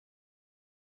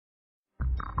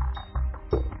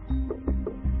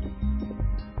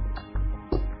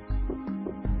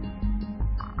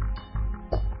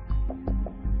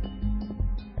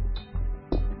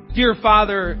Dear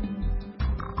Father,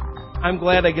 I'm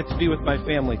glad I get to be with my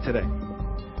family today.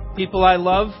 People I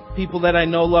love, people that I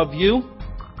know love you.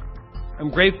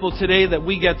 I'm grateful today that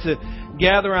we get to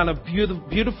gather on a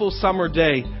beautiful summer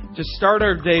day to start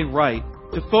our day right,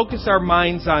 to focus our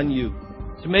minds on you,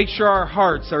 to make sure our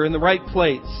hearts are in the right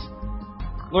place.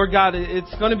 Lord God,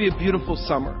 it's going to be a beautiful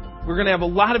summer. We're going to have a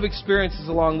lot of experiences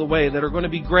along the way that are going to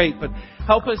be great, but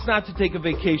help us not to take a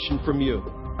vacation from you.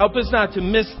 Help us not to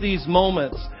miss these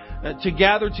moments, to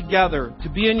gather together, to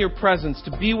be in your presence,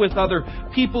 to be with other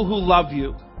people who love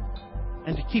you,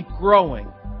 and to keep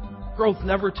growing. Growth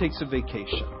never takes a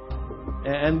vacation.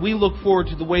 And we look forward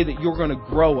to the way that you're going to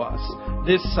grow us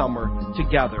this summer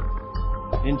together.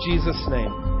 In Jesus'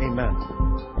 name, amen.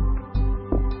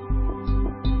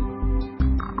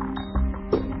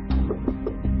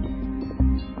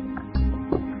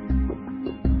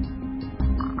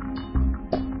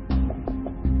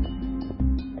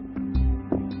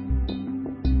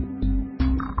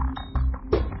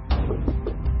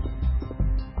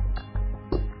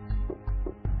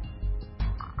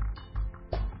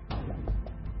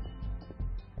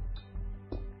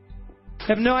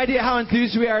 I have no idea how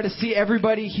enthused we are to see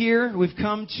everybody here. We've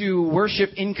come to worship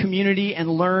in community and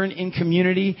learn in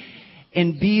community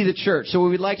and be the church. So what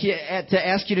we'd like to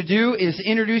ask you to do is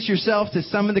introduce yourself to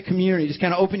some of the community. Just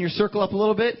kind of open your circle up a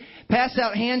little bit. Pass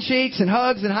out handshakes and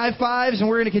hugs and high fives, and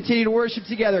we're going to continue to worship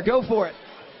together. Go for it.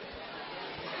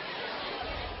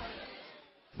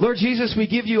 Lord Jesus, we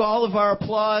give you all of our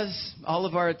applause, all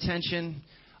of our attention,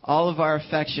 all of our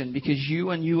affection, because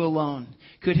you and you alone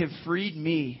could have freed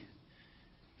me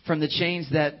from the chains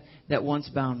that once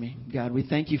bound me. God, we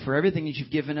thank you for everything that you've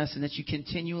given us and that you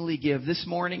continually give. This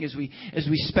morning, as we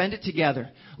spend it together,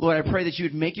 Lord, I pray that you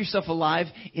would make yourself alive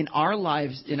in our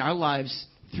lives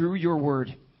through your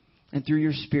word and through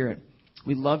your Spirit.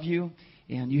 We love you,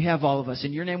 and you have all of us.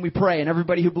 In your name we pray. And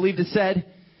everybody who believed it said,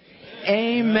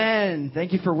 Amen.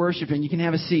 Thank you for worshiping. You can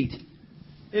have a seat.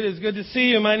 It is good to see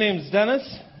you. My name's Dennis,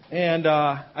 and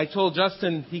I told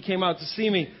Justin, he came out to see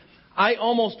me, I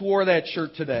almost wore that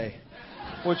shirt today,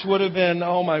 which would have been,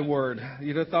 oh my word,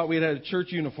 you'd have thought we'd had a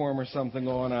church uniform or something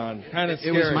going on. Kind of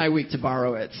scary. It was my week to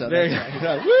borrow it, so that's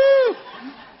right.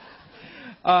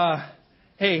 Woo!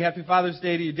 Hey, happy Father's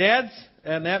Day to you dads,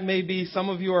 and that may be some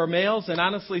of you are males, and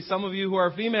honestly, some of you who are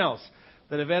females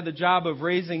that have had the job of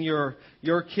raising your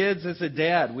kids as a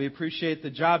dad. We appreciate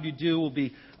the job you do. We'll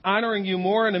be honoring you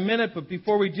more in a minute, but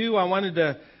before we do, I wanted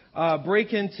to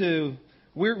break into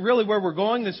where we're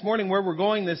going this morning, where we're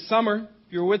going this summer.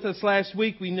 If you were with us last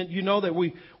week, you know that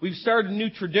we've started a new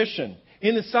tradition.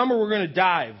 In the summer, we're going to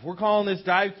dive. We're calling this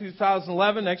Dive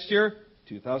 2011. Next year,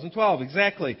 2012,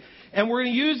 exactly. And we're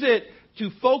going to use it to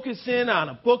focus in on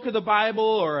a book of the Bible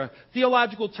or a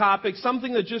theological topic,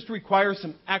 something that just requires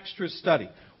some extra study.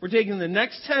 We're taking the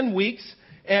next 10 weeks,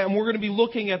 and we're going to be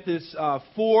looking at this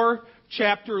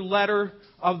 4-chapter letter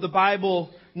of the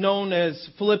Bible known as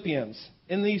Philippians.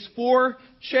 In these 4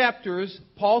 chapters,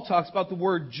 Paul talks about the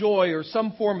word joy or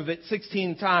some form of it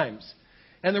 16 times.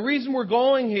 And the reason we're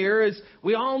going here is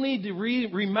we all need to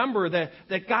remember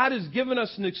that God has given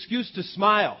us an excuse to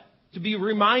smile, to be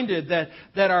reminded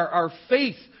that our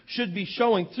faith should be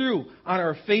showing through on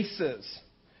our faces.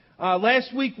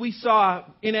 Last week we saw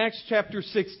in Acts chapter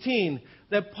 16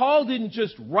 that Paul didn't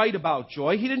just write about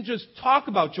joy. He didn't just talk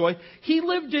about joy. He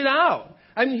lived it out.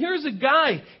 I mean, here's a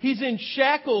guy, he's in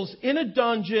shackles in a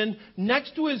dungeon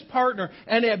next to his partner,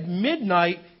 and at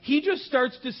midnight, he just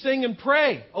starts to sing and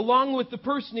pray along with the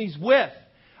person he's with.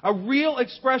 A real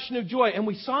expression of joy. And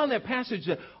we saw in that passage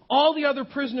that all the other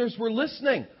prisoners were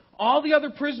listening. All the other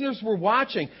prisoners were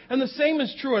watching. And the same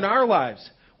is true in our lives.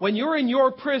 When you're in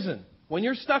your prison, when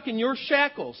you're stuck in your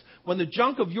shackles, when the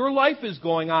junk of your life is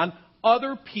going on,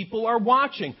 other people are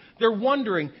watching. They're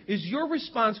wondering, is your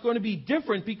response going to be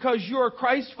different because you're a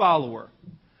Christ follower?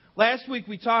 Last week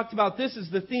we talked about this as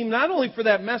the theme, not only for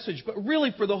that message, but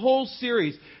really for the whole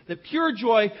series, that pure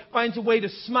joy finds a way to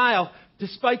smile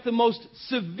despite the most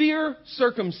severe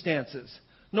circumstances.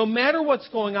 No matter what's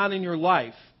going on in your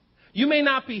life, you may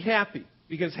not be happy,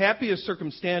 because happy is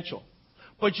circumstantial.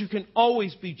 But you can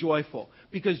always be joyful,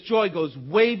 because joy goes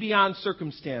way beyond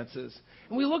circumstances.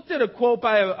 And we looked at a quote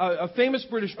by a famous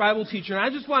British Bible teacher, and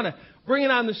I just want to bring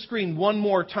it on the screen one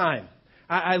more time.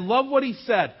 I love what he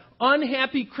said.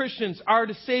 Unhappy Christians are,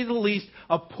 to say the least,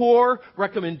 a poor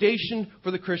recommendation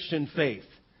for the Christian faith.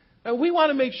 And we want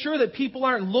to make sure that people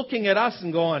aren't looking at us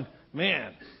and going,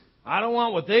 man, I don't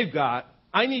want what they've got.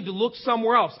 I need to look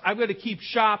somewhere else. I've got to keep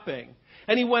shopping.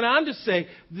 And he went on to say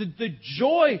the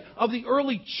joy of the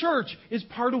early church is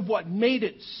part of what made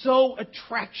it so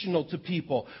attractional to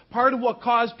people. Part of what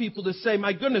caused people to say,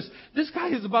 my goodness, this guy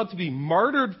is about to be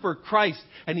martyred for Christ,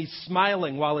 and he's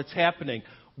smiling while it's happening.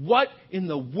 What in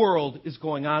the world is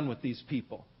going on with these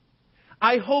people?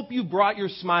 I hope you brought your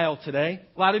smile today.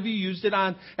 A lot of you used it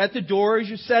at the doors.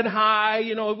 You said hi.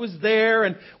 You know, it was there.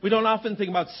 And we don't often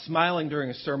think about smiling during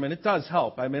a sermon. It does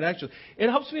help. I mean, actually, it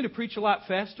helps me to preach a lot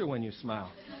faster when you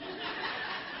smile.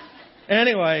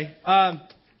 Anyway,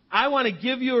 I want to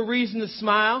give you a reason to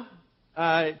smile,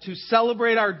 to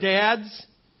celebrate our dads.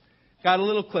 Got a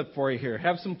little clip for you here.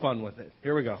 Have some fun with it.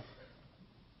 Here we go.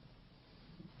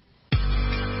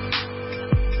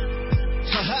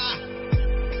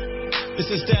 This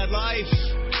is Dad Life.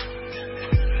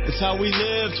 It's how we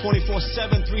live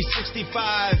 24/7,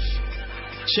 365.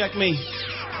 Check me.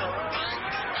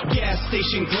 Gas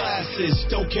station glasses,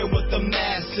 don't care what the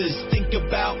masses think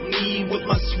about me with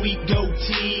my sweet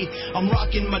goatee. I'm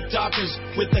rocking my Dockers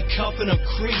with a cuff and a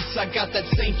crease. I got that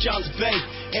St. John's Bay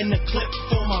and the clip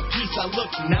for my piece. I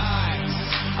look nice.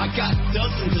 I got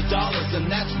dozens of dollars and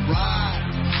that's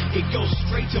right. It goes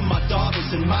straight to my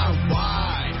daughters and my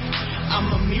wife. I'm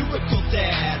a miracle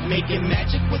dad, making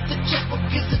magic with the checkbook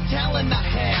is the talent I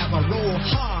have. I roll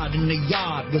hard in the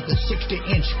yard with a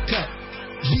 60-inch cut.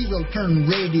 Zero turn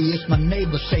radius, my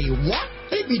neighbors say, what?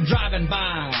 They be driving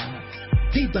by,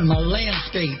 peeping my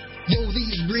landscape. Yo,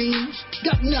 these greens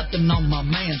got nothing on my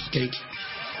manscape.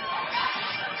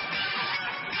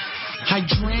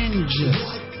 Hydrangea,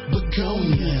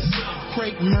 begonias,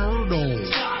 crepe myrtle,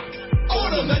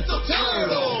 ornamental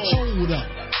turtle. Hold up.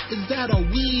 Is that a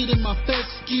weed in my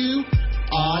fescue?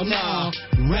 Oh, no.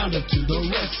 Round up to the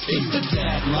rescue. It's the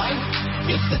dad life.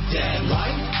 It's the dad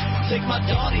life. Take my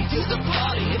dottie to the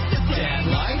party. It's the dad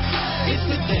life. It's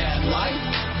the dad life.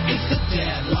 It's the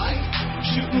dad life.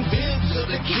 Shooting bibs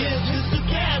of the kids. It's the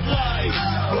dad life.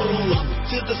 Roll up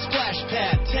to the splash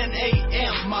pad. 10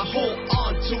 a.m. My whole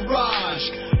entourage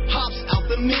hops out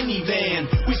the minivan.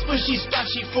 We splishy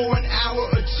splashy for an hour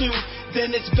or two.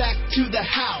 Then it's back to the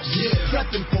house,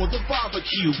 prepping for the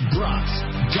barbecue. Brats,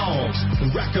 dogs,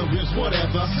 racker ribs,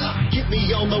 whatever. Get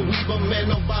me on the Weaver, man,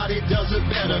 nobody does it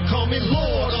better. Call me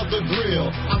Lord of the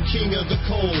Grill, I'm king of the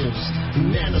coals.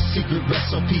 Nana's secret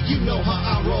recipe, you know how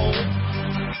I roll.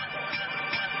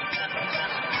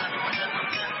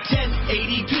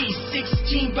 1080p,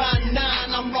 16 by 9.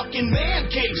 I'm rocking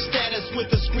man cave status with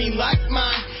a screen like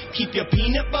mine. Keep your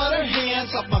peanut butter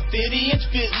hands off my 50-inch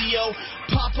Vizio.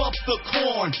 Pop up the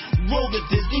corn, roll the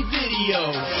Disney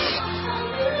video.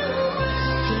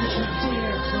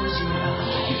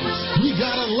 We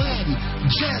got Aladdin,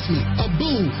 Jasmine,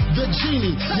 Abu, the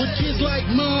genie. With kids like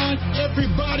mine,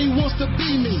 everybody wants to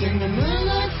be me. Sing the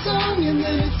night song and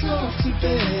then it's off to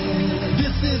bed.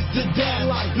 This is the dad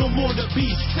life, no more to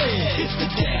be said. It's the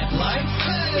dad life,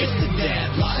 it's the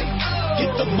dad life.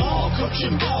 Hit the mall,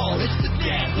 coaching ball, it's the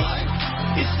dad life.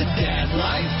 It's the dad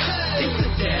life, it's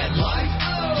the dad life.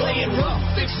 Playing rough,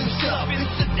 fixing stuff,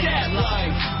 it's the dad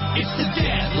life. It's the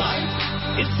dad life,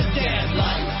 it's the dad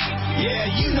life.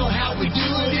 Yeah, you know how we do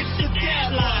it, it's the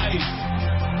dad life.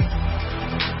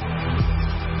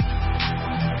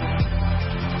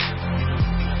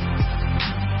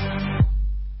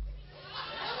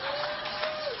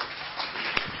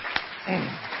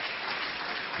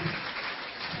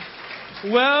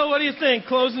 Well, what do you think?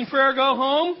 Closing prayer, go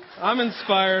home? I'm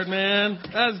inspired, man.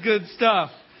 That's good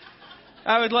stuff.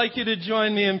 I would like you to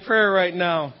join me in prayer right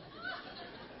now.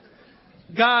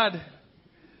 God,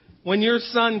 when your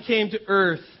Son came to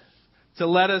earth to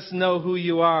let us know who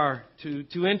you are,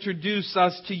 to introduce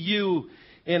us to you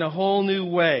in a whole new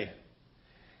way,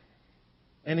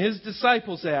 and his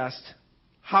disciples asked,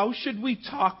 how should we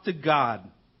talk to God?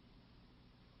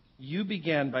 You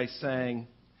began by saying,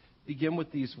 begin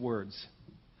with these words,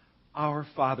 our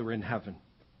Father in heaven.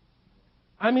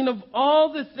 I mean, of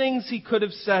all the things he could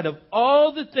have said, of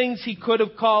all the things he could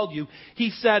have called you, he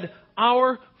said,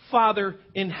 our Father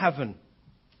in heaven.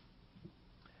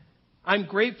 I'm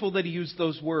grateful that he used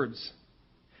those words.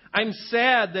 I'm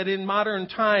sad that in modern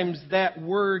times that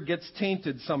word gets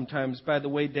tainted sometimes by the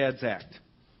way dads act.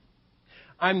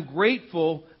 I'm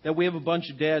grateful that we have a bunch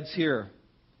of dads here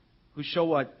who show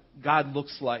what God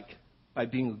looks like by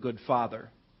being a good father.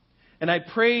 And I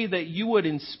pray that you would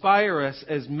inspire us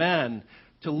as men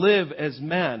to live as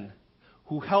men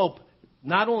who help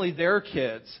not only their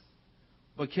kids,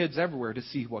 but kids everywhere to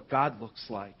see what God looks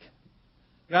like.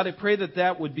 God, I pray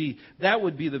that would be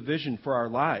the vision for our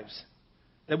lives.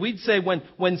 That we'd say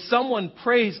when someone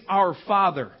prays our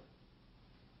Father,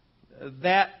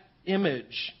 that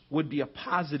image would be a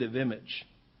positive image.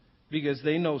 because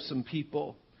they know some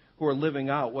people who are living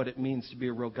out what it means to be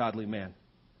a real godly man.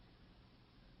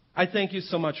 I thank you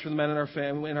so much for the men in our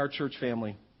family, in our church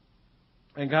family.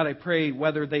 And God, I pray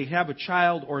whether they have a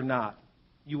child or not,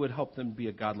 you would help them be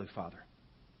a godly father.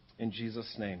 In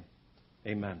Jesus' name,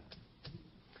 amen.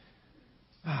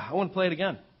 I want to play it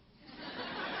again.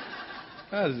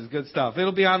 This is good stuff.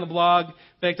 It'll be on the blog. In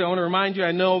fact, I want to remind you,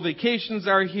 I know vacations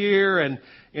are here, and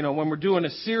when we're doing a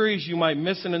series, you might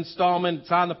miss an installment.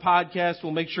 It's on the podcast.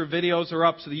 We'll make sure videos are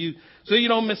up so you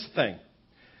don't miss a thing.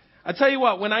 I tell you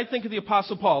what, when I think of the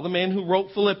Apostle Paul, the man who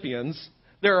wrote Philippians,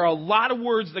 there are a lot of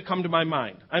words that come to my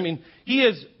mind. I mean, he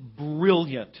is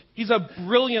brilliant. He's a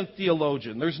brilliant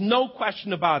theologian. There's no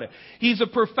question about it. He's a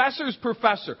professor's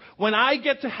professor. When I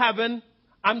get to heaven,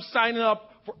 I'm signing up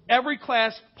for every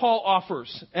class Paul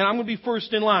offers. And I'm going to be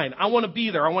first in line. I want to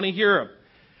be there. I want to hear him.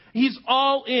 He's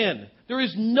all in. There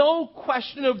is no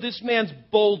question of this man's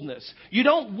boldness. You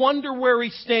don't wonder where he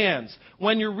stands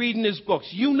when you're reading his books.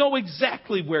 You know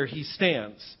exactly where he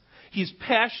stands. He's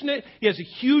passionate. He has a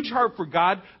huge heart for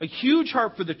God, a huge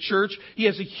heart for the church. He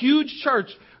has a huge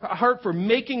heart for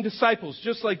making disciples,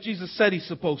 just like Jesus said he's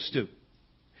supposed to.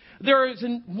 There is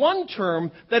one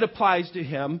term that applies to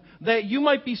him that you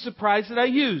might be surprised that I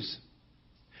use.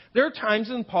 There are times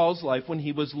in Paul's life when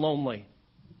he was lonely.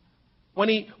 When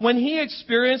he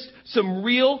experienced some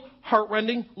real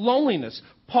heart-rending loneliness.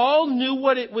 Paul knew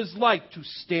what it was like to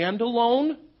stand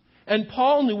alone, and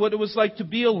Paul knew what it was like to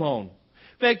be alone.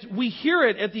 In fact, we hear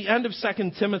it at the end of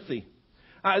 2 Timothy.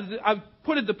 I've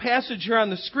put the passage here on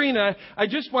the screen, and I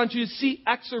just want you to see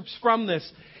excerpts from this.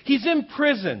 He's in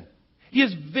prison. He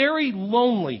is very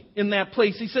lonely in that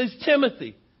place. He says,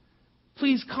 Timothy,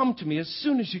 please come to me as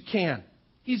soon as you can.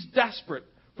 He's desperate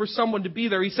for someone to be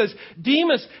there. He says,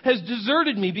 Demas has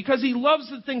deserted me because he loves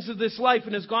the things of this life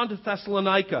and has gone to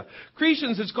Thessalonica.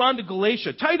 Crescens has gone to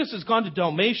Galatia. Titus has gone to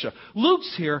Dalmatia.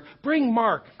 Luke's here. Bring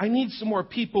Mark. I need some more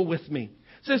people with me.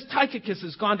 It says Tychicus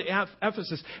has gone to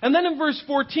Ephesus. And then in verse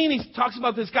 14, he talks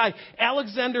about this guy,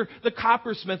 Alexander the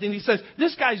coppersmith, and he says,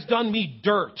 this guy's done me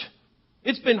dirt.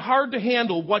 It's been hard to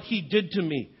handle what he did to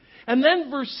me. And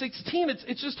then verse 16,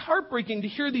 it's just heartbreaking to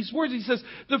hear these words. He says,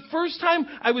 the first time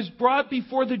I was brought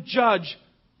before the judge,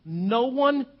 no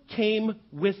one came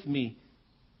with me.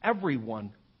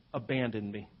 Everyone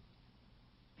abandoned me.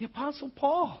 The Apostle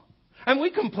Paul. And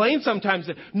we complain sometimes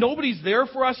that nobody's there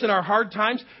for us in our hard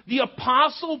times. The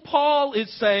Apostle Paul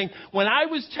is saying, when I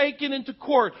was taken into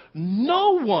court,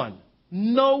 no one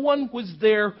was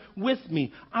there with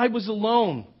me. I was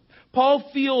alone. Paul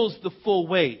feels the full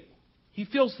weight. He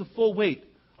feels the full weight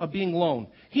of being alone.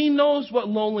 He knows what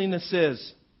loneliness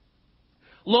is.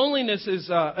 Loneliness is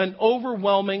an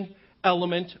overwhelming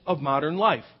element of modern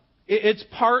life. It's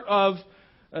part of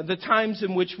the times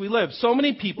in which we live. So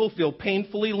many people feel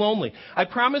painfully lonely. I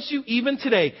promise you, even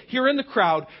today, here in the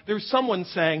crowd, there's someone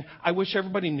saying, I wish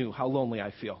everybody knew how lonely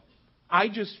I feel. I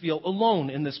just feel alone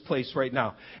in this place right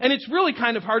now. And it's really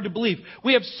kind of hard to believe.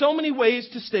 We have so many ways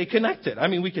to stay connected. I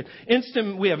mean, we have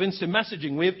instant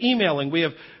messaging, we have emailing, we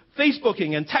have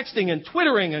Facebooking and texting and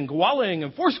Twittering and Gwaling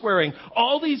and Foursquaring,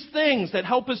 all these things that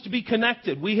help us to be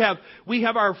connected. We have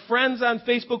our friends on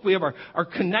Facebook, we have our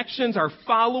connections, our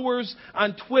followers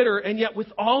on Twitter, and yet with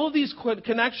all of these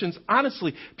connections,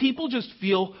 honestly, people just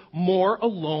feel more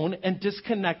alone and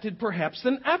disconnected perhaps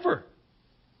than ever.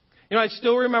 I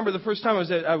still remember the first time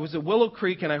I was at Willow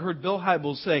Creek and I heard Bill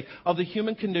Hybels say, of the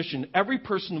human condition, every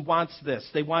person wants this.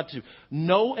 They want to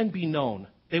know and be known.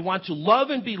 They want to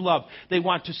love and be loved. They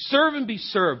want to serve and be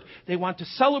served. They want to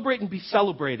celebrate and be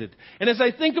celebrated. And as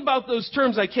I think about those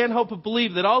terms, I can't help but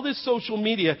believe that all this social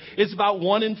media is about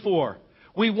 1 in 4.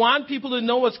 We want people to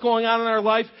know what's going on in our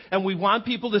life, and we want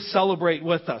people to celebrate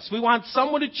with us. We want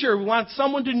someone to cheer. We want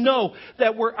someone to know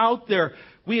that we're out there.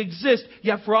 We exist,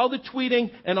 yet for all the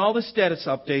tweeting and all the status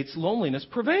updates, loneliness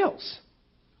prevails.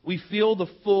 We feel the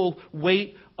full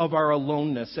weight of our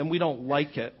aloneness, and we don't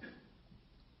like it.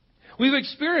 We've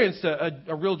experienced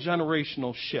a real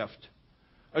generational shift,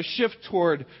 a shift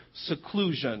toward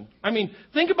seclusion. I mean,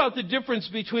 think about the difference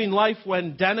between life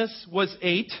when Dennis was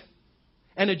 8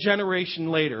 and a generation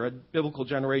later. A biblical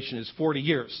generation is 40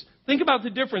 years. Think about the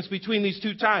difference between these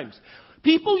two times.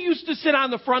 People used to sit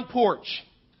on the front porch.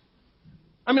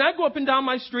 I mean, I'd go up and down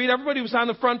my street. Everybody was on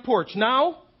the front porch.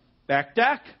 Now, back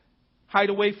deck, hide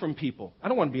away from people. I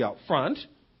don't want to be out front.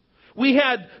 We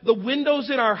had the windows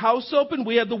in our house open.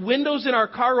 We had the windows in our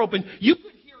car open. You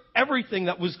could hear everything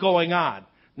that was going on.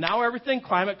 Now everything,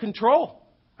 climate control.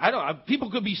 People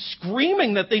could be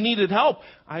screaming that they needed help.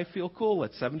 I feel cool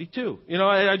at 72.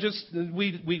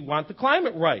 We want the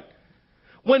climate right.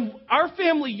 When our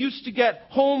family used to get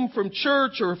home from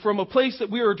church or from a place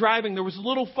that we were driving, there was a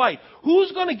little fight.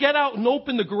 Who's going to get out and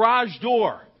open the garage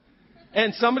door?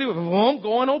 And somebody would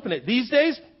go and open it. These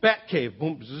days, Batcave.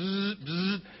 Boom, bzz,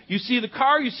 bzz. You see the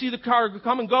car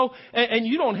come and go, and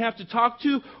you don't have to talk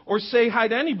to or say hi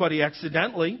to anybody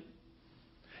accidentally.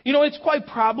 You know, it's quite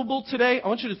probable today, I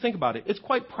want you to think about it, it's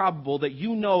quite probable that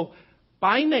you know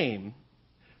by name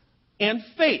and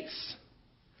face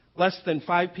less than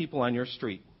 5 people on your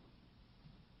street.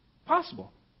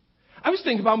 Possible. I was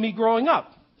thinking about me growing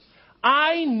up.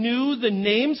 I knew the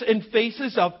names and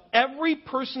faces of every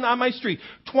person on my street.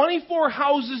 24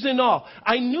 houses in all.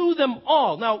 I knew them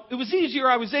all. Now, it was easier.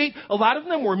 I was 8. A lot of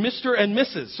them were Mr. and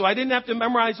Mrs., so I didn't have to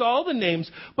memorize all the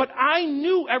names. But I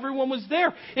knew everyone was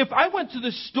there. If I went to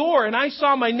the store and I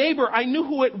saw my neighbor, I knew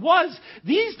who it was.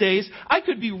 These days, I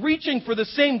could be reaching for the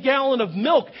same gallon of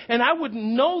milk, and I wouldn't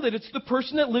know that it's the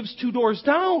person that lives 2 doors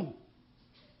down.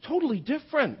 Totally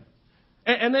different.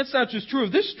 And that's not just true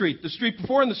of this street, the street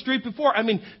before and the street before. I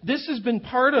mean, this has been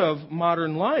part of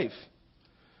modern life.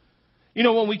 You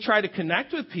know, when we try to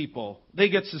connect with people, they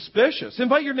get suspicious.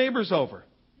 Invite your neighbors over.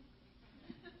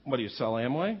 What do you sell,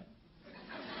 Amway?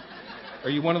 Are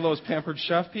you one of those Pampered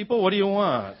Chef people? What do you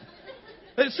want?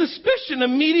 Suspicion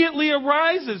immediately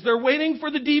arises. They're waiting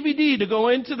for the DVD to go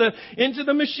into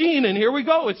the machine, and here we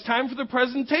go. It's time for the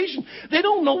presentation. They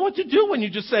don't know what to do when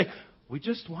you just say, we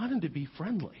just wanted to be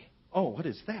friendly. Oh, what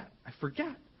is that? I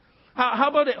forget. How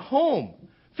about at home?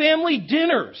 Family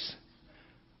dinners.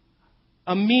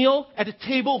 A meal at a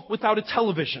table without a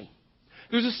television.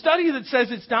 There's a study that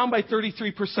says it's down by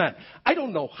 33%. I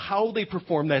don't know how they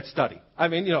performed that study. I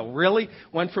mean, really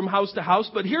went from house to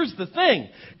house. But here's the thing.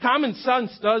 Common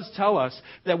Sense does tell us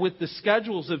that with the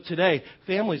schedules of today,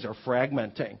 families are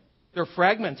fragmenting. They're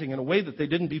fragmenting in a way that they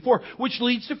didn't before, which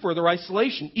leads to further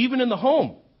isolation, even in the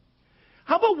home.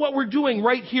 How about what we're doing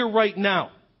right here, right now?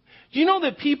 Do you know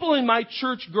that people in my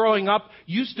church growing up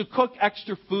used to cook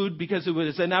extra food because it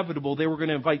was inevitable they were going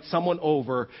to invite someone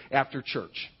over after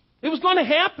church? It was going to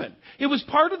happen. It was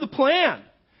part of the plan.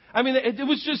 I mean,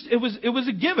 it was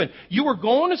a given. You were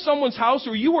going to someone's house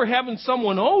or you were having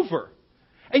someone over.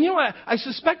 And you know what? I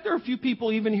suspect there are a few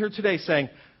people even here today saying,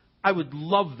 I would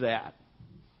love that.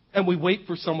 And we wait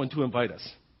for someone to invite us.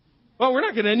 Well, we're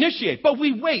not going to initiate, but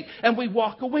we wait and we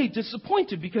walk away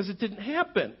disappointed because it didn't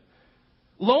happen.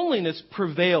 Loneliness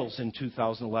prevails in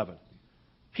 2011.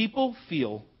 People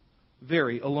feel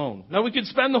very alone. Now, we could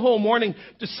spend the whole morning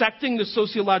dissecting the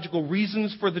sociological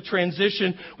reasons for the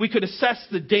transition. We could assess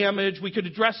the damage. We could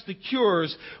address the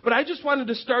cures. But I just wanted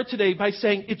to start today by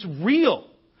saying it's real.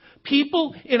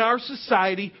 People in our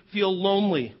society feel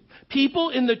lonely. People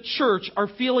in the church are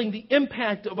feeling the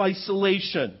impact of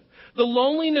isolation. The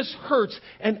loneliness hurts,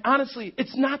 and honestly,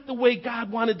 it's not the way God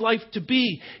wanted life to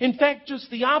be. In fact, just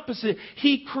the opposite.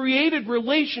 He created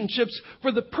relationships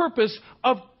for the purpose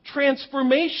of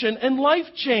transformation and life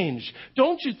change.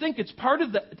 Don't you think it's part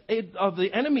of the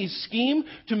enemy's scheme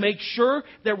to make sure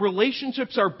that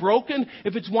relationships are broken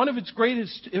if it's one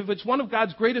of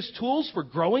God's greatest tools for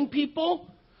growing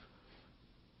people?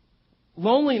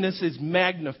 Loneliness is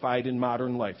magnified in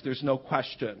modern life, there's no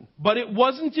question. But it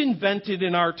wasn't invented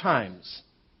in our times.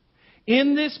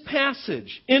 In this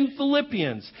passage, in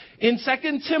Philippians, in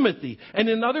 2 Timothy, and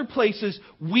in other places,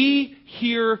 we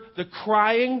hear the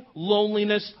crying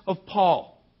loneliness of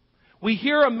Paul. We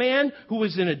hear a man who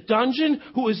is in a dungeon,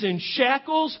 who is in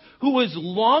shackles, who is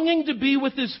longing to be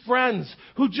with his friends,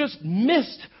 who just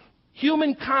missed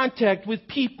human contact with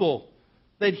people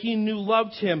that he knew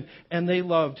loved him, and they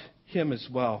loved him as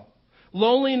well.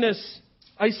 Loneliness,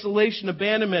 isolation,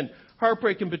 abandonment,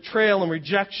 heartbreak and betrayal and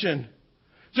rejection,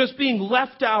 just being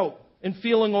left out and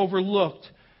feeling overlooked.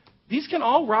 These can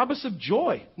all rob us of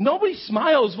joy. Nobody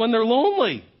smiles when they're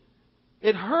lonely.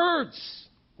 It hurts.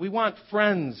 We want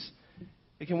friends.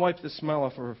 It can wipe the smile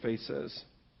off of our faces.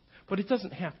 But it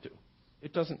doesn't have to.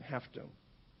 It doesn't have to.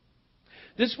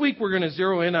 This week we're going to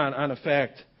zero in on a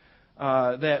fact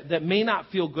that may not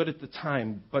feel good at the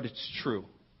time, but it's true.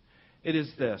 It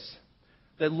is this,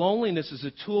 that loneliness is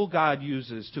a tool God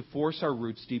uses to force our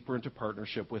roots deeper into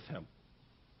partnership with Him.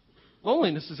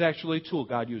 Loneliness is actually a tool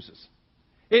God uses.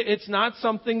 It's not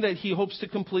something that He hopes to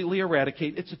completely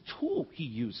eradicate. It's a tool He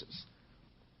uses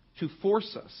to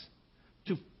force us,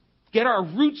 to get our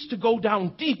roots to go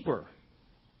down deeper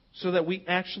so that we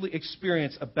actually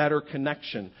experience a better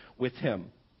connection with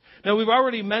Him. Now, we've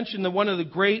already mentioned that one of the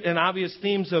great and obvious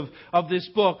themes of this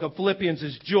book, of Philippians,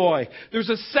 is joy. There's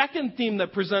a second theme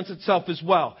that presents itself as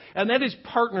well, and that is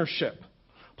partnership.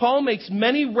 Paul makes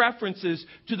many references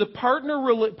to the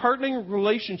partnering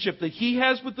relationship that he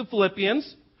has with the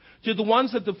Philippians, to the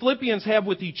ones that the Philippians have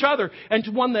with each other, and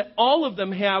to one that all of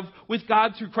them have with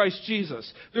God through Christ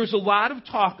Jesus. There's a lot of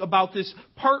talk about this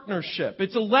partnership.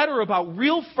 It's a letter about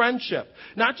real friendship,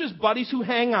 not just buddies who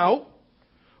hang out,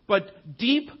 but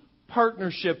deep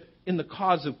partnership in the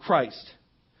cause of Christ.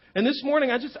 And this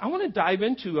morning, I want to dive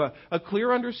into a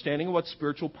clear understanding of what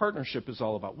spiritual partnership is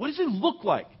all about. What does it look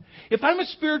like? If I'm a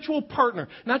spiritual partner,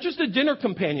 not just a dinner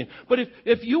companion, but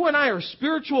if you and I are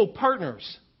spiritual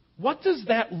partners, what does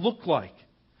that look like?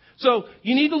 So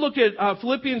you need to look at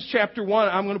Philippians chapter 1.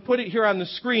 I'm going to put it here on the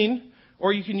screen,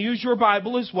 or you can use your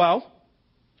Bible as well.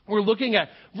 We're looking at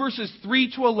verses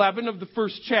 3 to 11 of the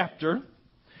first chapter.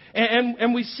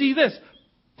 And we see this.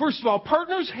 First of all,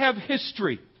 partners have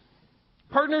history.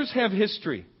 Partners have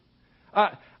history.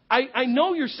 I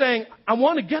know you're saying, I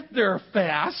want to get there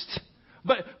fast,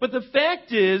 but the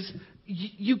fact is,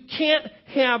 you can't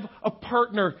have a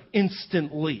partner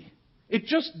instantly. It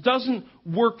just doesn't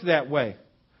work that way.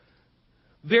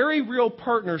 Very real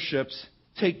partnerships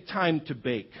take time to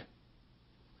bake.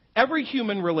 Every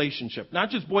human relationship, not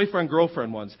just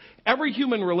boyfriend-girlfriend ones, every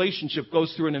human relationship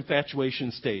goes through an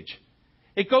infatuation stage.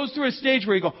 It goes through a stage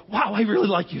where you go, wow, I really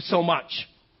like you so much.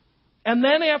 And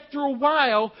then after a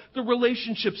while, the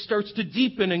relationship starts to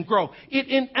deepen and grow. It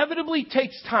inevitably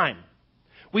takes time.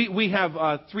 We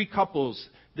have 3 couples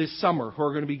this summer who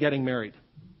are going to be getting married.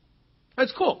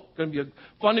 That's cool. It's going to be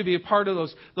fun to be a part of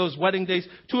those wedding days.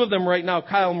 2 of them right now,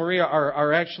 Kyle and Maria,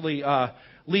 are actually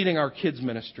leading our kids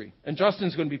ministry. And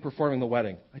Justin's going to be performing the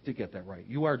wedding. I did get that right.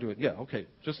 You are doing it. Yeah, okay.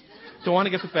 Just don't want to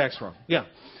get the facts wrong. Yeah.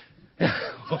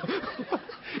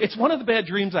 It's one of the bad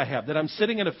dreams I have, that I'm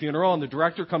sitting at a funeral and the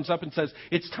director comes up and says,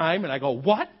 it's time, and I go,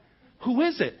 what? Who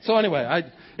is it? So anyway,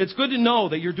 it's good to know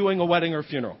that you're doing a wedding or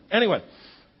funeral. Anyway,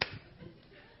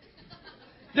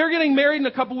 they're getting married in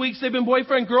a couple weeks. They've been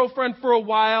boyfriend, girlfriend for a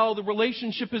while. The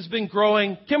relationship has been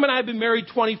growing. Kim and I have been married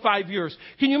 25 years.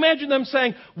 Can you imagine them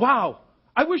saying, wow,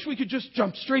 I wish we could just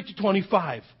jump straight to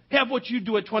 25. Have what you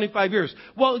do at 25 years.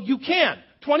 Well, you can.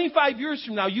 25 years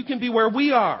from now, you can be where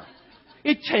we are.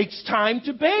 It takes time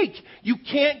to bake. You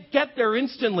can't get there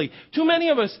instantly. Too many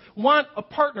of us want a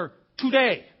partner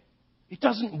today. It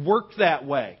doesn't work that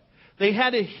way. They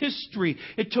had a history.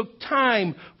 It took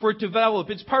time for it to develop.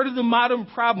 It's part of the modern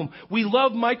problem. We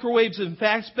love microwaves and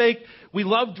fast bake. We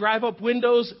love drive-up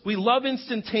windows. We love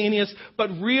instantaneous.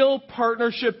 But real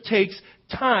partnership takes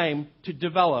time to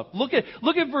develop. Look at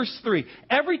verse 3.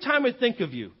 Every time I think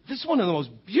of you, this is one of the most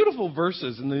beautiful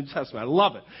verses in the New Testament. I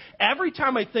love it. Every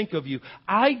time I think of you,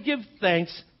 I give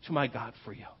thanks to my God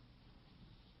for you.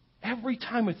 Every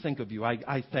time I think of you,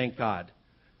 I thank God.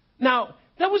 Now,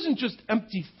 that wasn't just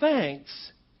empty thanks.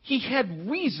 He had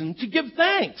reason to give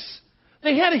thanks.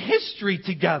 They had a history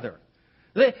together.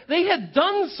 They had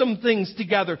done some things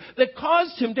together that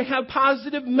caused him to have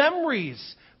positive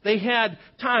memories. They had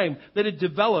time that had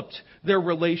developed their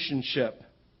relationship.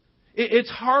 It's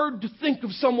hard to think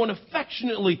of someone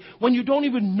affectionately when you don't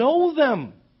even know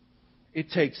them. It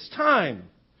takes time.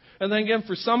 And then again,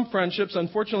 for some friendships,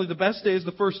 unfortunately, the best day is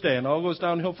the first day, and it all goes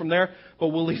downhill from there, but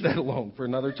we'll leave that alone for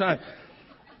another time.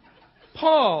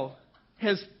 Paul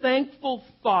has thankful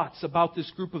thoughts about this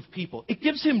group of people. It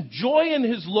gives him joy in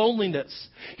his loneliness.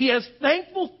 He has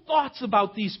thankful thoughts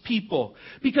about these people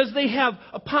because they have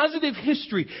a positive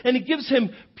history, and it gives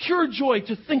him pure joy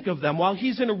to think of them while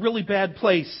he's in a really bad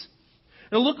place.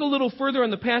 Now look a little further in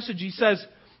the passage. He says,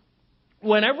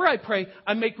 whenever I pray,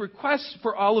 I make requests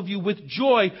for all of you with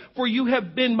joy, for you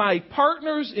have been my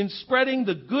partners in spreading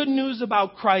the good news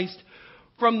about Christ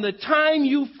from the time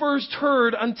you first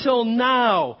heard until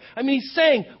now. I mean, he's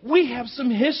saying, we have some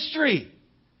history.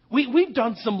 We've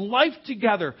done some life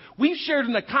together. We've shared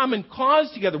in a common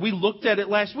cause together. We looked at it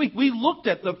last week. We looked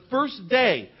at the first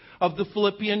day of the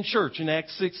Philippian church in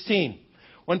Acts 16.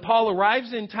 When Paul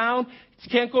arrives in town, he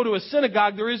can't go to a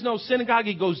synagogue. There is no synagogue.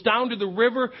 He goes down to the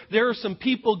river. There are some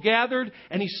people gathered,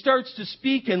 and he starts to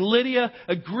speak, and Lydia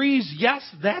agrees, yes,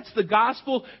 that's the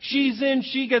gospel. She's in.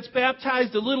 She gets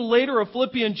baptized. A little later, a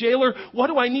Philippian jailer, what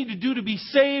do I need to do to be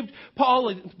saved? Paul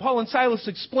and Silas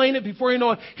explain it. Before you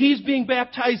know it, he's being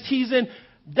baptized. He's in.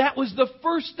 That was the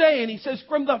first day, and he says,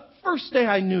 from the first day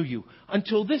I knew you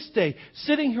until this day,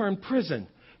 sitting here in prison,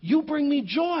 you bring me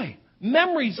joy.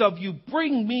 Memories of you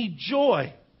bring me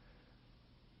joy.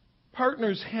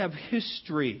 Partners have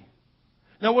history.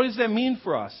 Now, what does that mean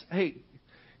for us? Hey,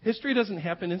 history doesn't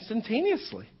happen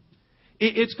instantaneously.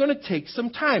 It's going to take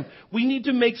some time. We need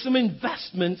to make some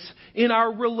investments in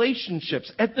our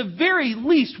relationships. At the very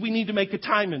least, we need to make a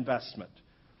time investment.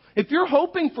 If you're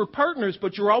hoping for partners,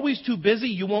 but you're always too busy,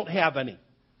 you won't have any.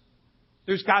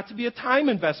 There's got to be a time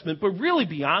investment, but really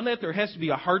beyond that, there has to be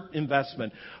a heart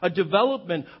investment, a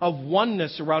development of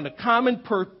oneness around a common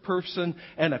person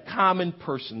and a common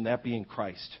person, that being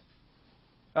Christ.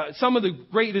 Some of the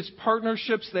greatest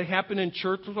partnerships that happen in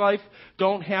church life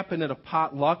don't happen at a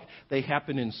potluck. They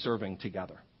happen in serving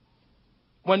together.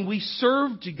 When we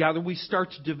serve together, we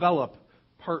start to develop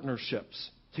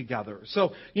partnerships together.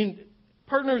 So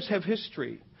partners have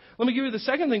history. Let me give you the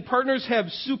second thing. Partners have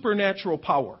supernatural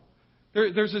power.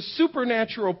 There's a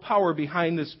supernatural power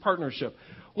behind this partnership.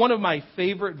 One of my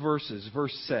favorite verses,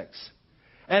 verse 6.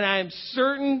 And I am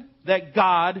certain that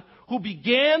God, who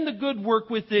began the good work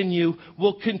within you,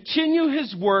 will continue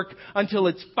his work until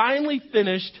it's finally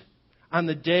finished on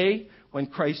the day when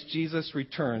Christ Jesus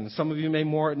returns. Some of you may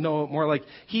know it more like,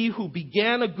 he who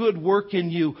began a good work in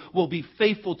you will be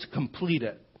faithful to complete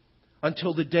it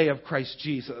until the day of Christ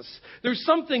Jesus. There's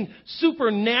something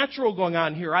supernatural going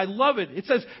on here. I love it. It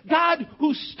says, God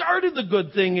who started the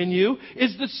good thing in you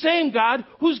is the same God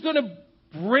who's going to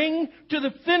bring to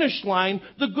the finish line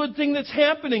the good thing that's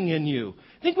happening in you.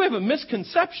 I think we have a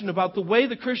misconception about the way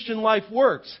the Christian life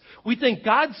works. We think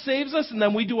God saves us and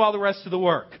then we do all the rest of the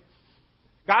work.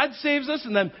 God saves us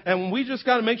and we just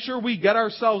got to make sure we get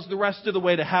ourselves the rest of the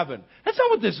way to heaven. That's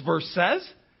not what this verse says.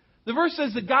 The verse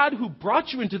says the God who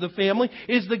brought you into the family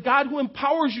is the God who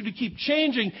empowers you to keep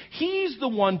changing. He's the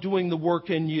one doing the work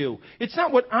in you. It's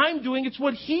not what I'm doing, it's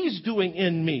what He's doing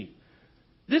in me.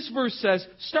 This verse says,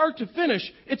 start to finish,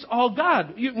 it's all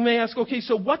God. You may ask, okay,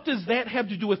 so what does that have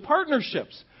to do with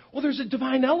partnerships? Well, there's a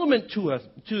divine element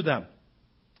to them.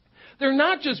 They're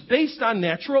not just based on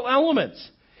natural elements.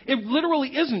 It literally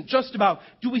isn't just about,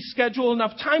 do we schedule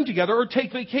enough time together or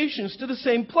take vacations to the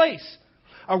same place?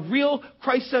 A real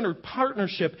Christ-centered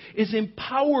partnership is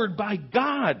empowered by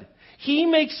God. He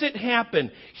makes it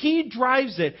happen. He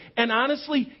drives it. And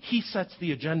honestly, He sets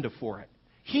the agenda for it.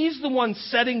 He's the one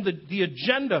setting the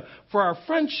agenda for our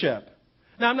friendship.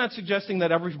 Now, I'm not suggesting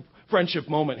that every friendship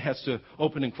moment has to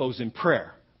open and close in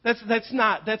prayer. That's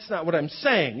not what I'm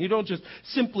saying. You don't just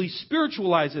simply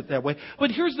spiritualize it that way.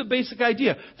 But here's the basic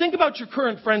idea. Think about your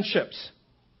current friendships.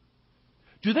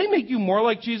 Do they make you more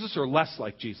like Jesus or less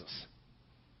like Jesus?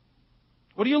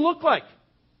 What do you look like?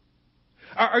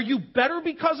 Are you better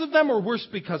because of them or worse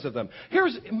because of them?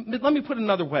 Let me put it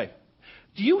another way.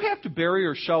 Do you have to bury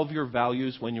or shelve your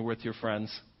values when you're with your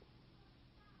friends?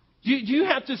 Do you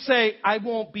have to say, I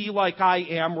won't be like I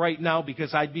am right now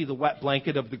because I'd be the wet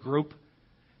blanket of the group?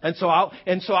 And so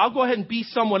I'll go ahead and be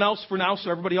someone else for now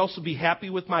so everybody else will be happy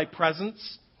with my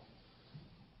presence?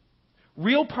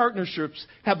 Real partnerships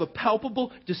have a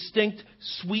palpable, distinct,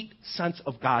 sweet sense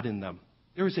of God in them.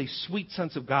 There is a sweet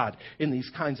sense of God in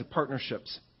these kinds of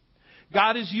partnerships.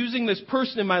 God is using this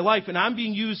person in my life, and I'm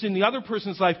being used in the other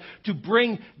person's life to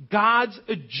bring God's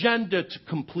agenda to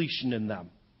completion in them.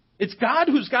 It's God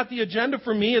who's got the agenda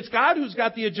for me. It's God who's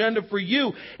got the agenda for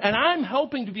you. And I'm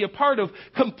helping to be a part of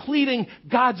completing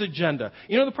God's agenda.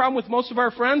 You know the problem with most of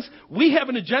our friends? We have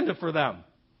an agenda for them.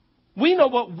 We know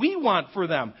what we want for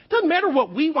them. It doesn't matter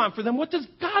what we want for them. What does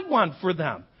God want for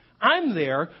them? I'm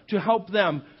there to help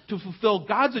them to fulfill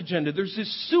God's agenda. There's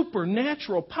this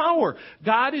supernatural power.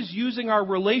 God is using our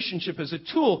relationship as a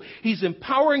tool. He's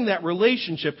empowering that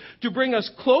relationship to bring us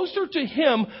closer to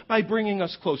Him by bringing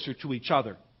us closer to each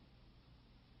other.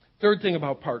 Third thing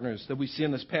about partners that we see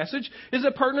in this passage is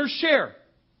that partners share.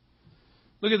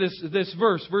 Look at this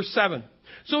verse 7.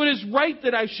 So it is right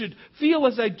that I should feel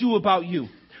as I do about you,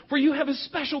 for you have a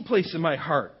special place in my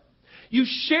heart. You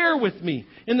share with me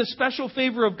in the special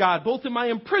favor of God, both in my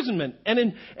imprisonment and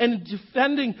in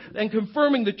defending and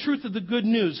confirming the truth of the good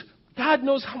news. God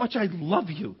knows how much I love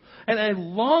you, and I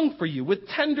long for you with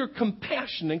tender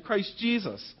compassion in Christ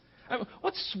Jesus.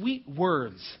 What sweet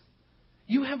words.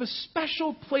 You have a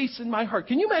special place in my heart.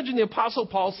 Can you imagine the Apostle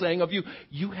Paul saying of you,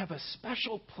 you have a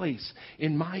special place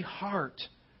in my heart?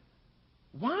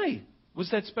 Why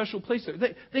was that special place there?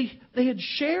 They had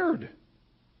shared.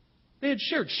 They had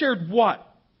shared. Shared what?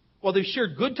 Well, they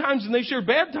shared good times and they shared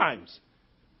bad times.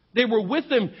 They were with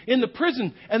them in the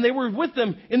prison and they were with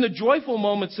them in the joyful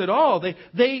moments at all.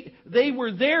 They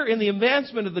were there in the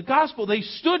advancement of the gospel. They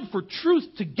stood for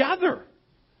truth together.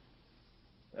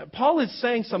 Paul is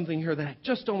saying something here that I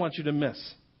just don't want you to miss.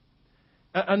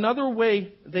 Another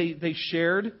way they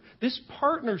shared, this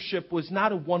partnership was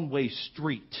not a one-way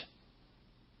street.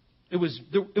 It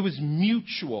was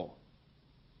mutual.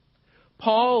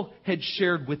 Paul had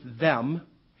shared with them,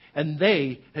 and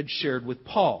they had shared with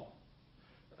Paul.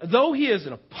 Though he is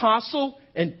an apostle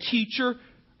and teacher,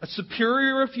 a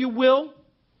superior, if you will,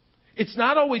 it's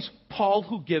not always Paul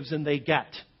who gives and they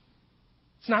get.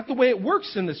 It's not the way it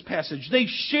works in this passage. They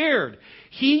shared.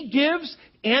 He gives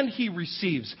and he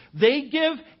receives. They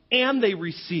give and they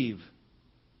receive.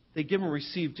 They give and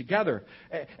receive together.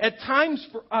 At times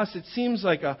for us, it seems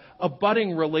like a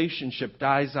budding relationship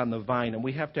dies on the vine, and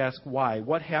we have to ask why.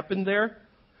 What happened there?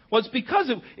 Well, it's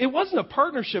because it wasn't a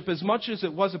partnership as much as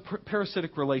it was a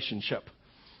parasitic relationship.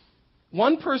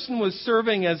 One person was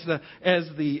serving as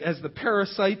the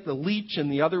parasite, the leech, and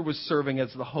the other was serving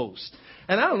as the host.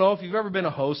 And I don't know if you've ever been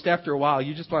a host. After a while,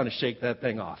 you just want to shake that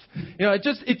thing off.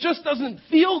 It just doesn't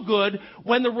feel good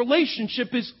when the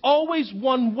relationship is always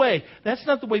one way. That's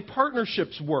not the way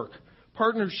partnerships work.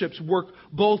 Partnerships work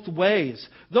both ways.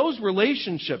 Those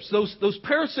relationships, those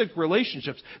parasitic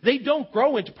relationships, they don't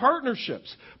grow into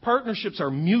partnerships. Partnerships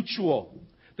are mutual.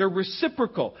 They're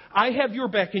reciprocal. I have your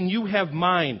back and you have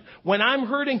mine. When I'm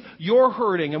hurting, you're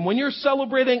hurting. And when you're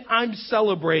celebrating, I'm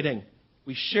celebrating.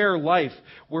 We share life.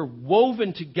 We're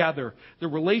woven together. The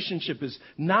relationship is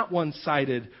not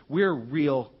one-sided. We're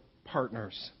real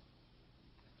partners.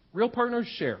 Real partners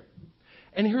share.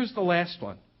 And here's the last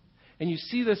one. And you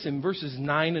see this in verses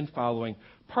 9 and following.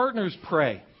 Partners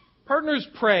pray. Partners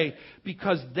pray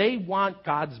because they want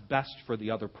God's best for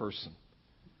the other person.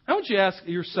 I want you to ask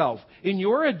yourself, in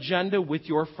your agenda with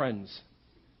your friends,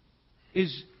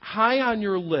 is high on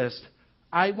your list,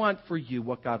 I want for you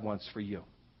what God wants for you?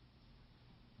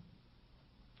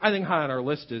 I think high on our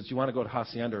list is you want to go to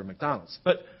Hacienda or McDonald's.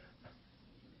 But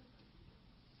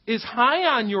is high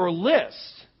on your list,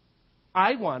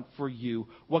 I want for you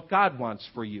what God wants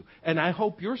for you? And I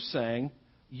hope you're saying,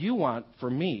 you want for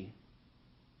me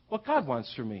what God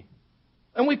wants for me.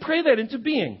 And we pray that into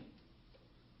being.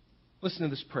 Listen to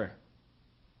this prayer.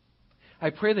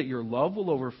 I pray that your love will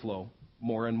overflow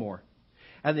more and more,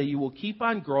 and that you will keep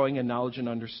on growing in knowledge and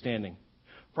understanding.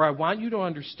 For I want you to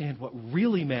understand what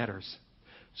really matters,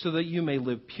 so that you may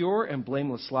live pure and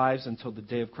blameless lives until the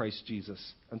day of Christ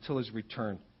Jesus, until his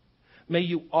return. May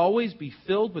you always be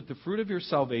filled with the fruit of your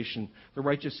salvation, the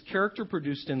righteous character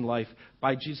produced in life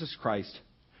by Jesus Christ.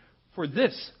 For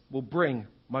this will bring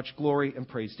much glory and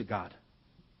praise to God.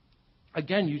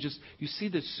 Again, you see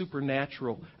this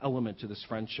supernatural element to this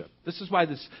friendship. This is why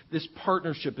this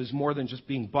partnership is more than just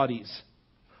being buddies.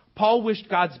 Paul wished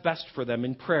God's best for them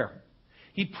in prayer.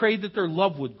 He prayed that their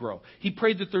love would grow. He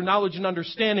prayed that their knowledge and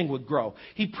understanding would grow.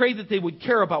 He prayed that they would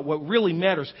care about what really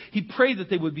matters. He prayed that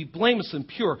they would be blameless and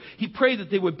pure. He prayed that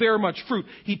they would bear much fruit.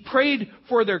 He prayed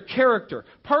for their character.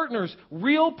 Partners,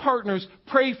 real partners,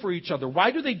 pray for each other.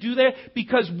 Why do they do that?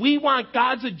 Because we want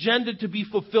God's agenda to be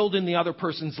fulfilled in the other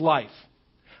person's life.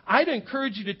 I'd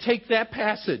encourage you to take that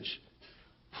passage.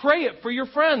 Pray it for your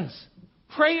friends.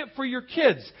 Pray it for your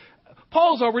kids.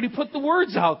 Paul's already put the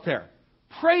words out there.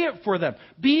 Pray it for them.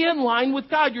 Be in line with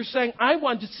God. You're saying, I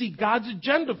want to see God's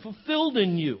agenda fulfilled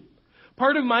in you.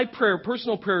 Part of my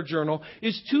personal prayer journal,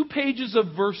 is 2 pages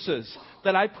of verses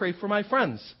that I pray for my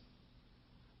friends.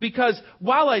 Because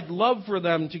while I'd love for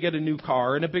them to get a new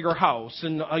car and a bigger house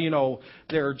and,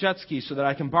 their jet ski so that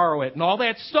I can borrow it and all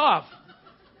that stuff,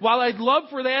 while I'd love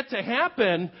for that to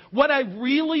happen, what I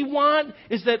really want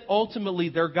is that ultimately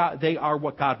they are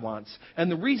what God wants.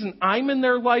 And the reason I'm in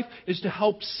their life is to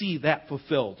help see that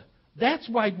fulfilled. That's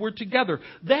why we're together.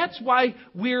 That's why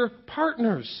we're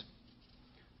partners.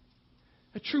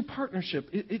 A true partnership,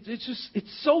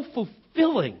 it's so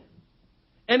fulfilling.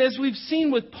 And as we've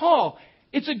seen with Paul,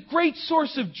 it's a great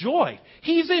source of joy.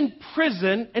 He's in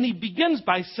prison, and he begins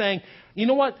by saying, you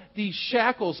know what? These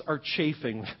shackles are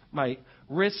chafing my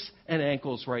wrists and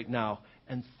ankles right now.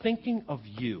 And thinking of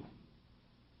you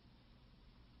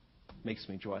makes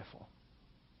me joyful.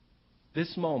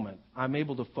 This moment, I'm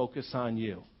able to focus on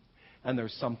you. And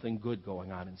there's something good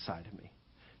going on inside of me.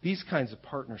 These kinds of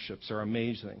partnerships are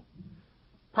amazing.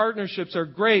 Partnerships are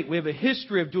great. We have a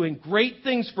history of doing great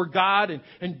things for God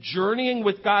and journeying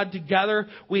with God together.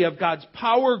 We have God's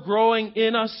power growing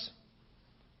in us.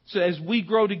 So as we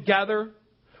grow together,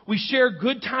 we share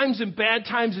good times and bad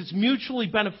times. It's mutually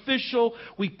beneficial.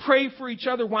 We pray for each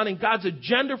other, wanting God's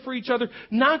agenda for each other,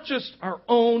 not just our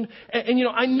own. And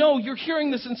I know you're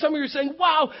hearing this, and some of you are saying,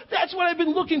 wow, that's what I've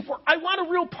been looking for. I want a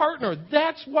real partner.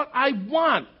 That's what I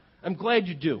want. I'm glad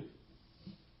you do.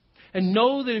 And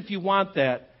know that if you want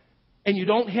that, and you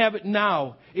don't have it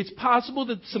now, it's possible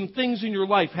that some things in your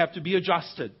life have to be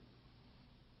adjusted.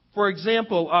 For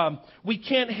example, we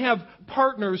can't have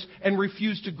partners and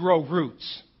refuse to grow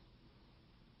roots.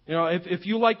 If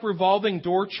you like revolving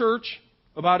door church,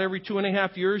 about every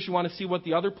 2.5 years, you want to see what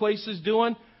the other place is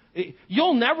doing,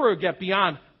 you'll never get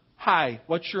beyond, hi,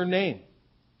 what's your name?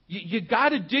 You got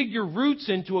to dig your roots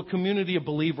into a community of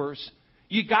believers.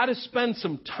 You got to spend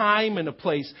some time in a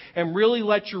place and really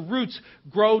let your roots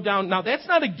grow down. Now, that's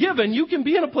not a given. You can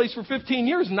be in a place for 15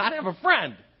 years and not have a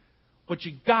friend. But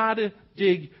you got to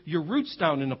dig your roots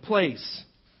down in a place.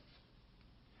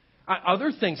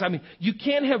 Other things, you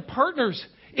can't have partners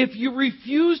if you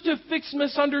refuse to fix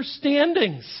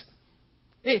misunderstandings.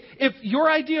 If your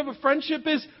idea of a friendship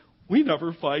is, we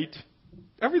never fight.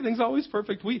 Everything's always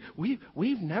perfect.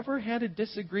 We've never had a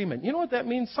disagreement. You know what that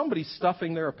means? Somebody's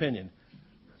stuffing their opinion.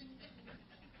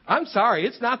 I'm sorry,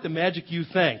 it's not the magic you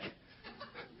think.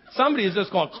 Somebody is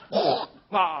just going,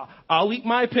 I'll eat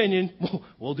my opinion.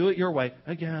 We'll do it your way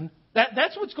again.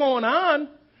 That's what's going on.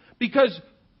 Because,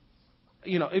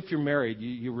 if you're married,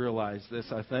 you realize this,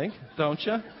 I think, don't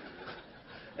you?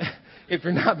 If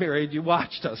you're not married, you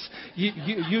watched us.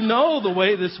 You know the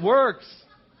way this works.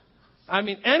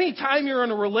 Anytime you're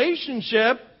in a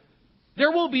relationship, there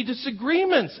will be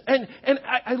disagreements. And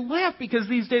I laugh because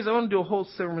these days I want to do a whole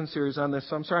sermon series on this,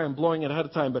 so I'm sorry I'm blowing it ahead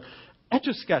of time, but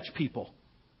Etch-a-Sketch people.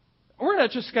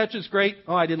 Etch-a-Sketch is great.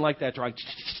 Oh, I didn't like that drawing.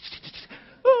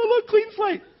 Oh, look, clean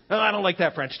slate. Oh, I don't like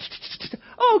that French.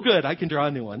 Oh, good, I can draw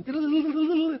a new one.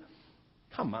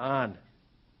 Come on.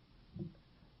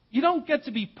 You don't get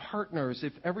to be partners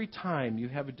if every time you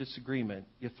have a disagreement,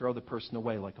 you throw the person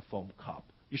away like a foam cup.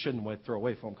 You shouldn't throw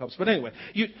away foam cups, but anyway,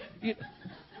 you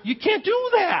can't do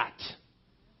that.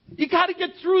 You got to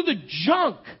get through the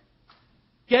junk.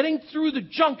 Getting through the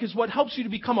junk is what helps you to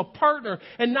become a partner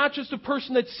and not just a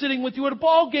person that's sitting with you at a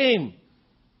ball game.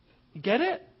 You get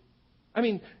it?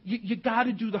 You got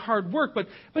to do the hard work. But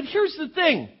here's the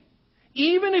thing.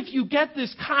 Even if you get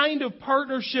this kind of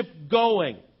partnership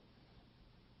going,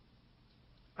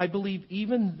 I believe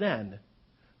even then,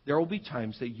 there will be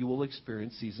times that you will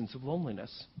experience seasons of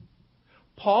loneliness.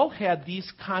 Paul had these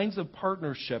kinds of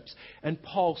partnerships, and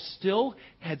Paul still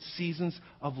had seasons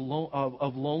of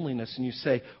loneliness. And you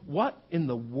say, what in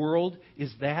the world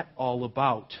is that all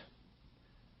about?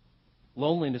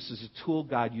 Loneliness is a tool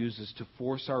God uses to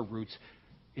force our roots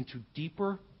into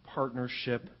deeper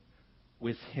partnership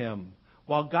with Him.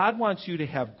 While God wants you to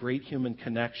have great human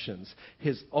connections,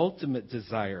 His ultimate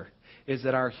desire is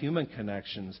that our human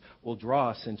connections will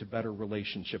draw us into better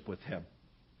relationship with Him.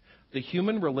 The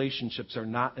human relationships are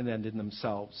not an end in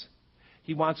themselves.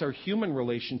 He wants our human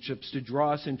relationships to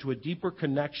draw us into a deeper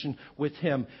connection with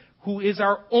Him, who is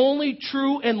our only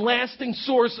true and lasting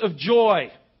source of joy.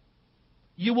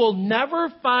 You will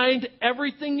never find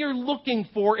everything you're looking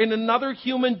for in another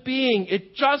human being.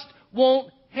 It just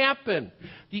won't happen.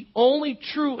 The only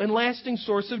true and lasting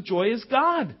source of joy is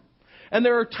God. And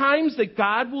there are times that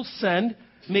God will send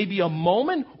maybe a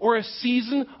moment or a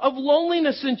season of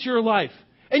loneliness into your life.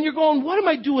 And you're going, what am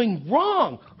I doing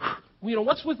wrong?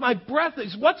 What's with my breath?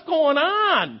 What's going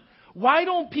on? Why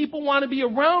don't people want to be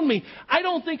around me? I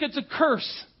don't think it's a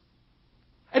curse.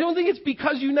 I don't think it's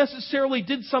because you necessarily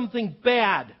did something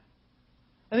bad.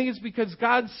 I think it's because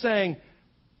God's saying,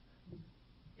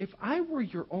 if I were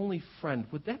your only friend,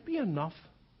 would that be enough?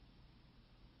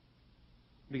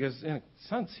 Because in a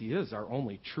sense, He is our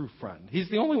only true friend. He's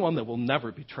the only one that will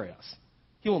never betray us.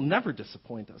 He will never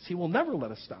disappoint us. He will never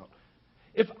let us down.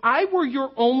 If I were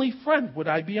your only friend, would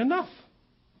I be enough?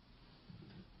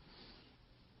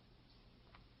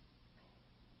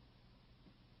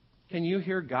 Can you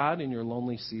hear God in your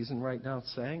lonely season right now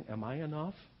saying, am I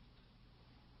enough?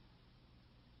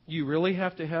 You really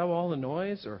have to have all the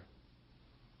noise, or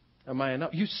am I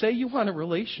enough? You say you want a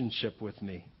relationship with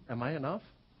me. Am I enough?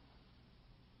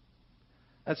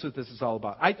 That's what this is all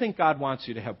about. I think God wants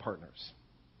you to have partners.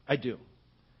 I do.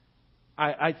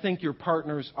 I think your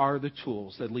partners are the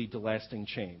tools that lead to lasting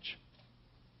change.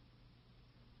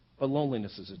 But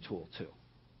loneliness is a tool too.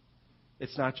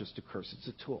 It's not just a curse, it's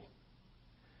a tool.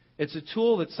 It's a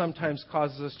tool that sometimes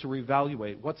causes us to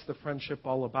reevaluate what's the friendship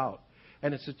all about.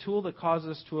 And it's a tool that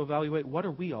causes us to evaluate what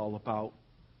are we all about.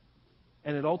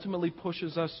 And it ultimately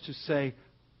pushes us to say,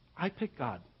 I pick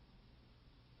God.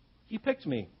 He picked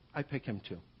me. I pick Him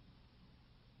too.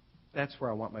 That's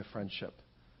where I want my friendship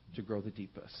to grow the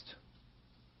deepest.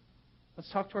 Let's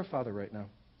talk to our Father right now.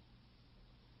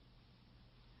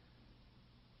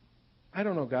 I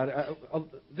don't know, God.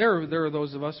 There are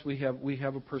those of us, we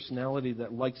have a personality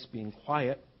that likes being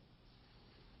quiet.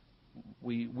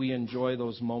 We enjoy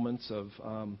those moments of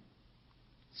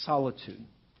solitude.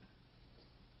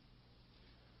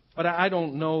 But I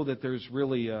don't know that there's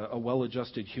really a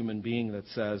well-adjusted human being that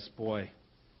says, boy,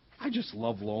 I just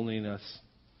love loneliness.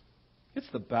 It's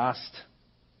the best.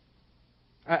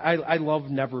 I love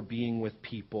never being with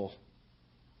people.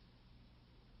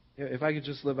 If I could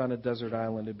just live on a desert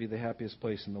island, it'd be the happiest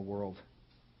place in the world.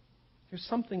 There's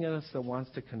something in us that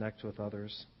wants to connect with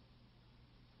others.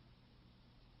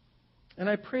 And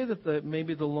I pray that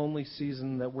maybe the lonely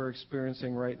season that we're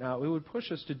experiencing right now, it would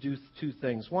push us to do two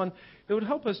things. One, it would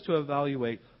help us to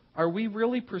evaluate, are we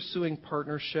really pursuing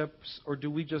partnerships, or do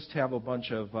we just have a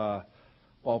bunch of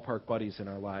ballpark buddies in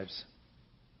our lives?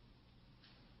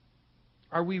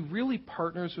 Are we really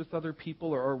partners with other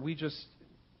people, or are we just,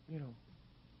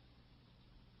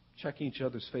 checking each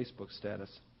other's Facebook status?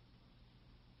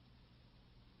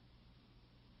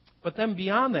 But then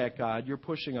beyond that, God, you're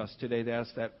pushing us today to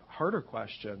ask that harder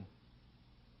question.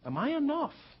 Am I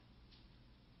enough?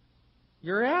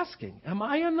 You're asking, am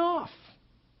I enough?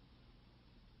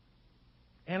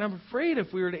 And I'm afraid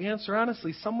if we were to answer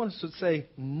honestly, someone would say,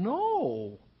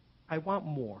 no, I want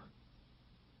more.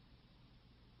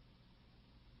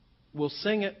 We'll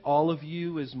sing it, all of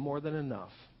you is more than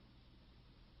enough.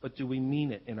 But do we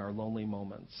mean it in our lonely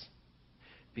moments?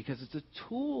 Because it's a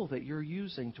tool that you're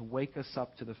using to wake us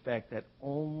up to the fact that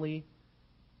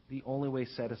the only way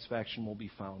satisfaction will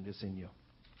be found is in you.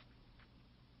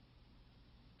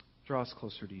 Draw us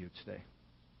closer to you today.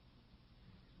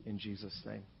 In Jesus'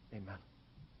 name, amen.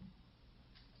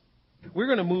 We're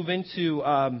going to move into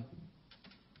a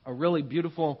really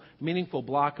beautiful, meaningful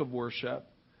block of worship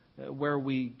where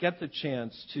we get the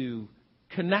chance to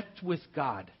connect with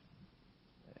God.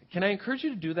 Can I encourage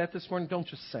you to do that this morning? Don't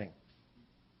just sing.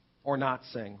 Or not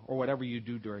sing, or whatever you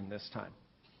do during this time.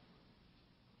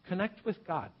 Connect with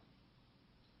God.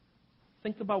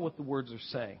 Think about what the words are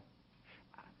saying.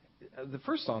 The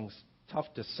first song's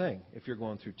tough to sing if you're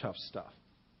going through tough stuff.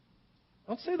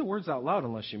 Don't say the words out loud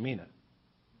unless you mean it.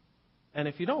 And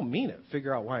if you don't mean it,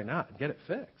 figure out why not and get it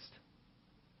fixed.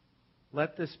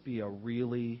 Let this be a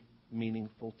really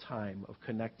meaningful time of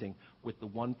connecting with the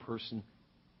one person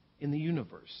in the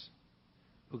universe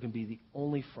who can be the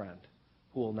only friend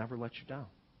who will never let you down.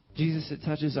 Jesus, it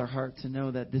touches our heart to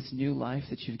know that this new life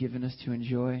that you've given us to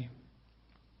enjoy,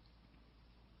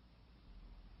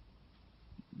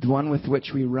 the one with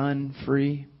which we run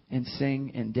free and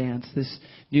sing and dance, this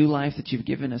new life that you've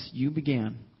given us, you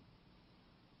began.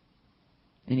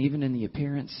 And even in the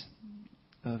appearance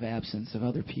of absence of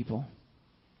other people,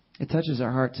 it touches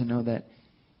our heart to know that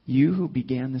you who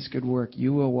began this good work,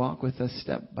 you will walk with us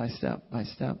step by step by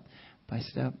step by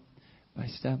step by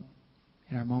step.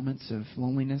 In our moments of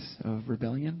loneliness, of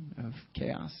rebellion, of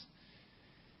chaos.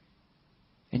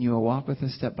 And you will walk with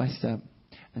us step by step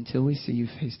until we see you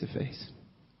face to face.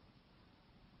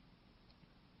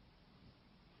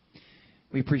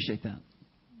 We appreciate that.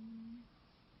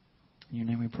 In your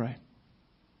name we pray.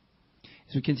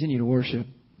 As we continue to worship,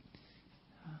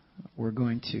 we're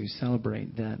going to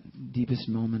celebrate that deepest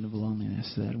moment of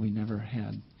loneliness that we never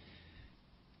had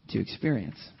to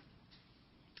experience.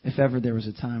 If ever there was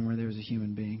a time where there was a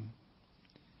human being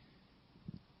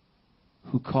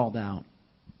who called out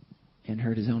and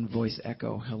heard his own voice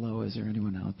echo, hello, is there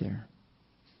anyone out there?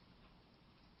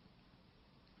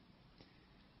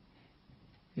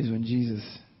 Is when Jesus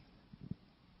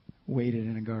waited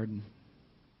in a garden,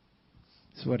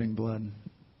 sweating blood.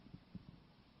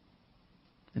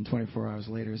 And 24 hours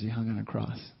later, as he hung on a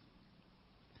cross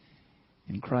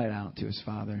and cried out to his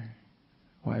Father,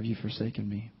 why have you forsaken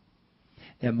me?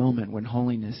 That moment when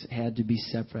holiness had to be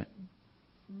separate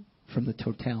from the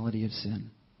totality of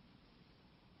sin.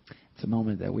 It's a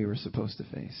moment that we were supposed to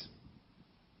face.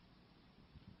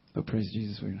 But praise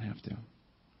Jesus, we don't have to.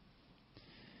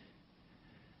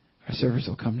 Our servers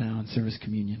will come now and serve us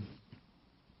communion.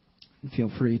 And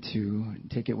feel free to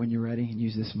take it when you're ready and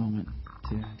use this moment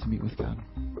to meet with God.